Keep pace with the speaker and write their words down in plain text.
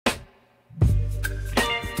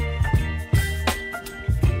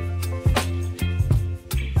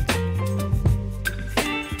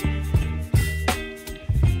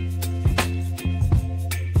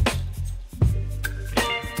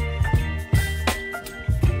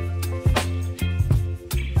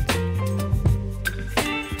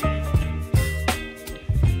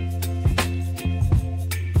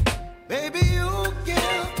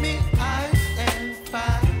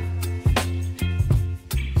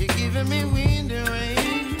giving me wind and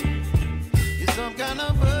rain. You're some kind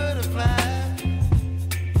of butterfly.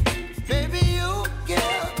 Baby, you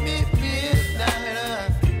give me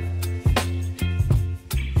midnight.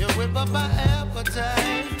 You whip up my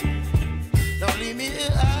appetite. Don't leave me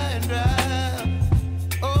here high and dry.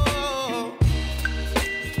 Oh,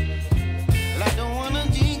 well, I don't wanna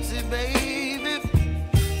jinx it, baby,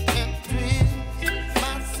 and twist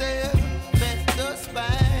myself at the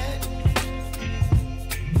spine.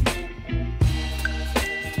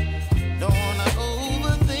 Don't wanna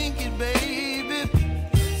overthink it, baby.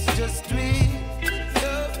 It's just twist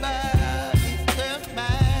your body and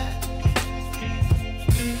mine.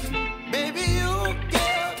 Baby, you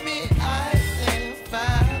give me ice and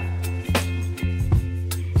fire.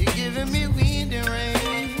 You're giving me wind and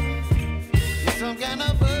rain. You're some kind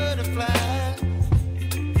of butterfly.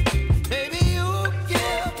 Baby, you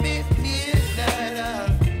give me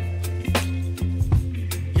midnight.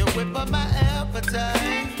 You whip up my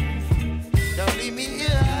appetite. Don't leave me here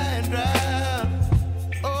high and dry.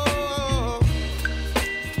 Oh,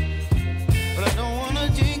 but I don't wanna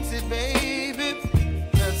jinx it, baby.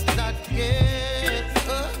 Let's not get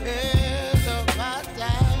ahead of my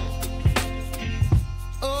time.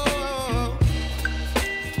 Oh,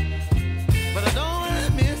 but I don't wanna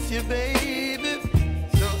miss you, baby.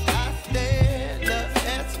 So I stand up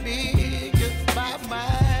and speak my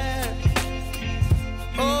mind.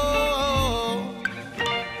 Oh.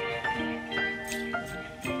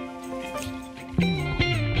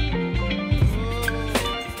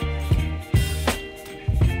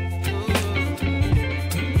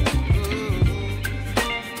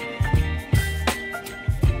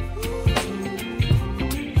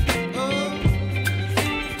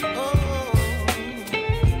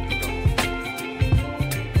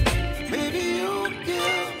 Baby, you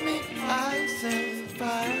give me ice and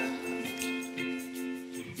fire.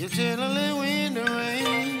 You're chilling wind and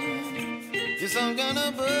rain. You're some kind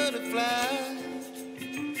of butterfly.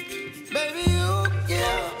 Baby, you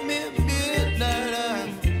give me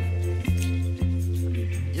midnight.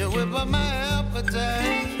 You whip up my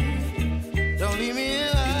appetite. Don't leave me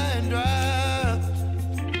here high and dry.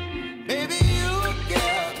 Baby, you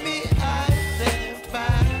give me ice and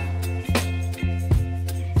fire.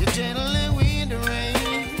 You're channeling wind and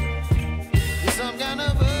rain. You're some kind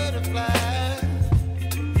of butterfly.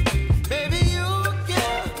 Baby, you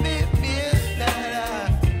give me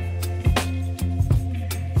midnight.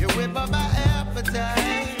 You whip up my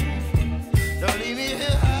appetite. Don't leave me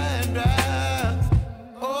here high and dry.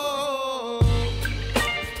 Oh,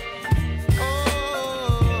 oh,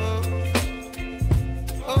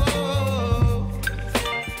 oh,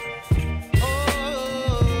 oh,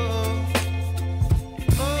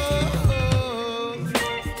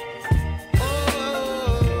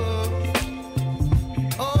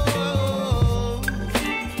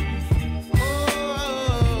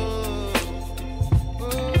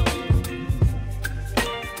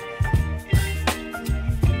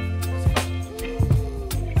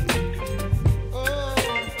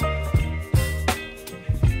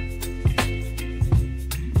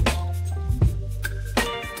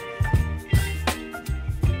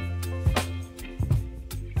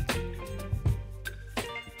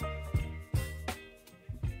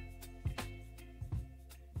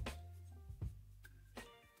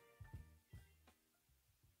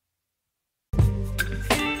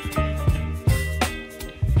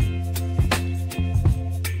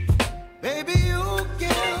 baby, you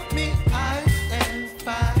give me ice and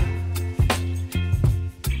fire.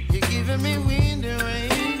 You're giving me wind and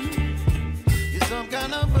rain. You're some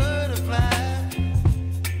kind of butterfly.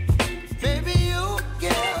 Baby, you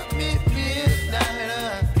give me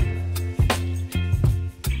midnight.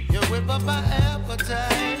 You whip up my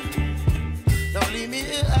appetite. Don't leave me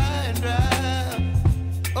here high and dry.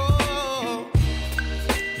 Oh,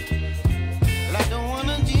 well, I don't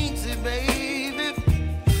wanna jinx it, baby,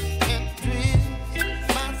 and twist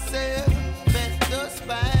myself at the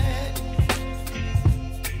spine.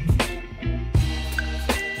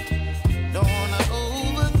 Don't wanna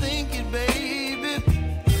overthink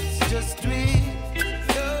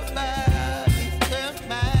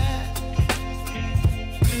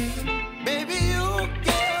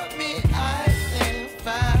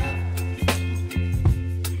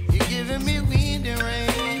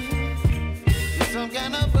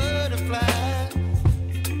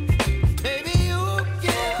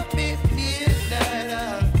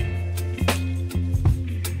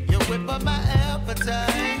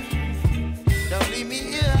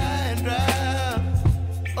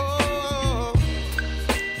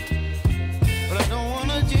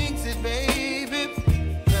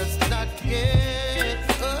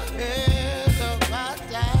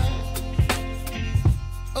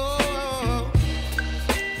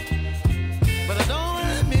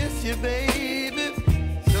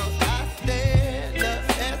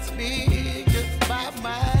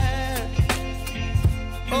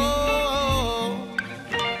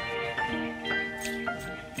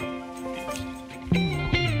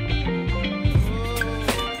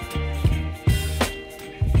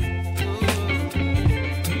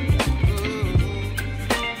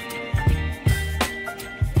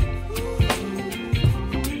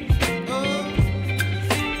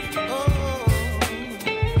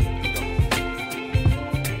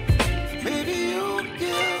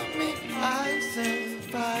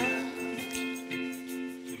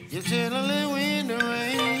You're chilling in the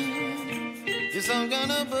rain. You're some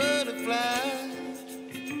kind of butterfly.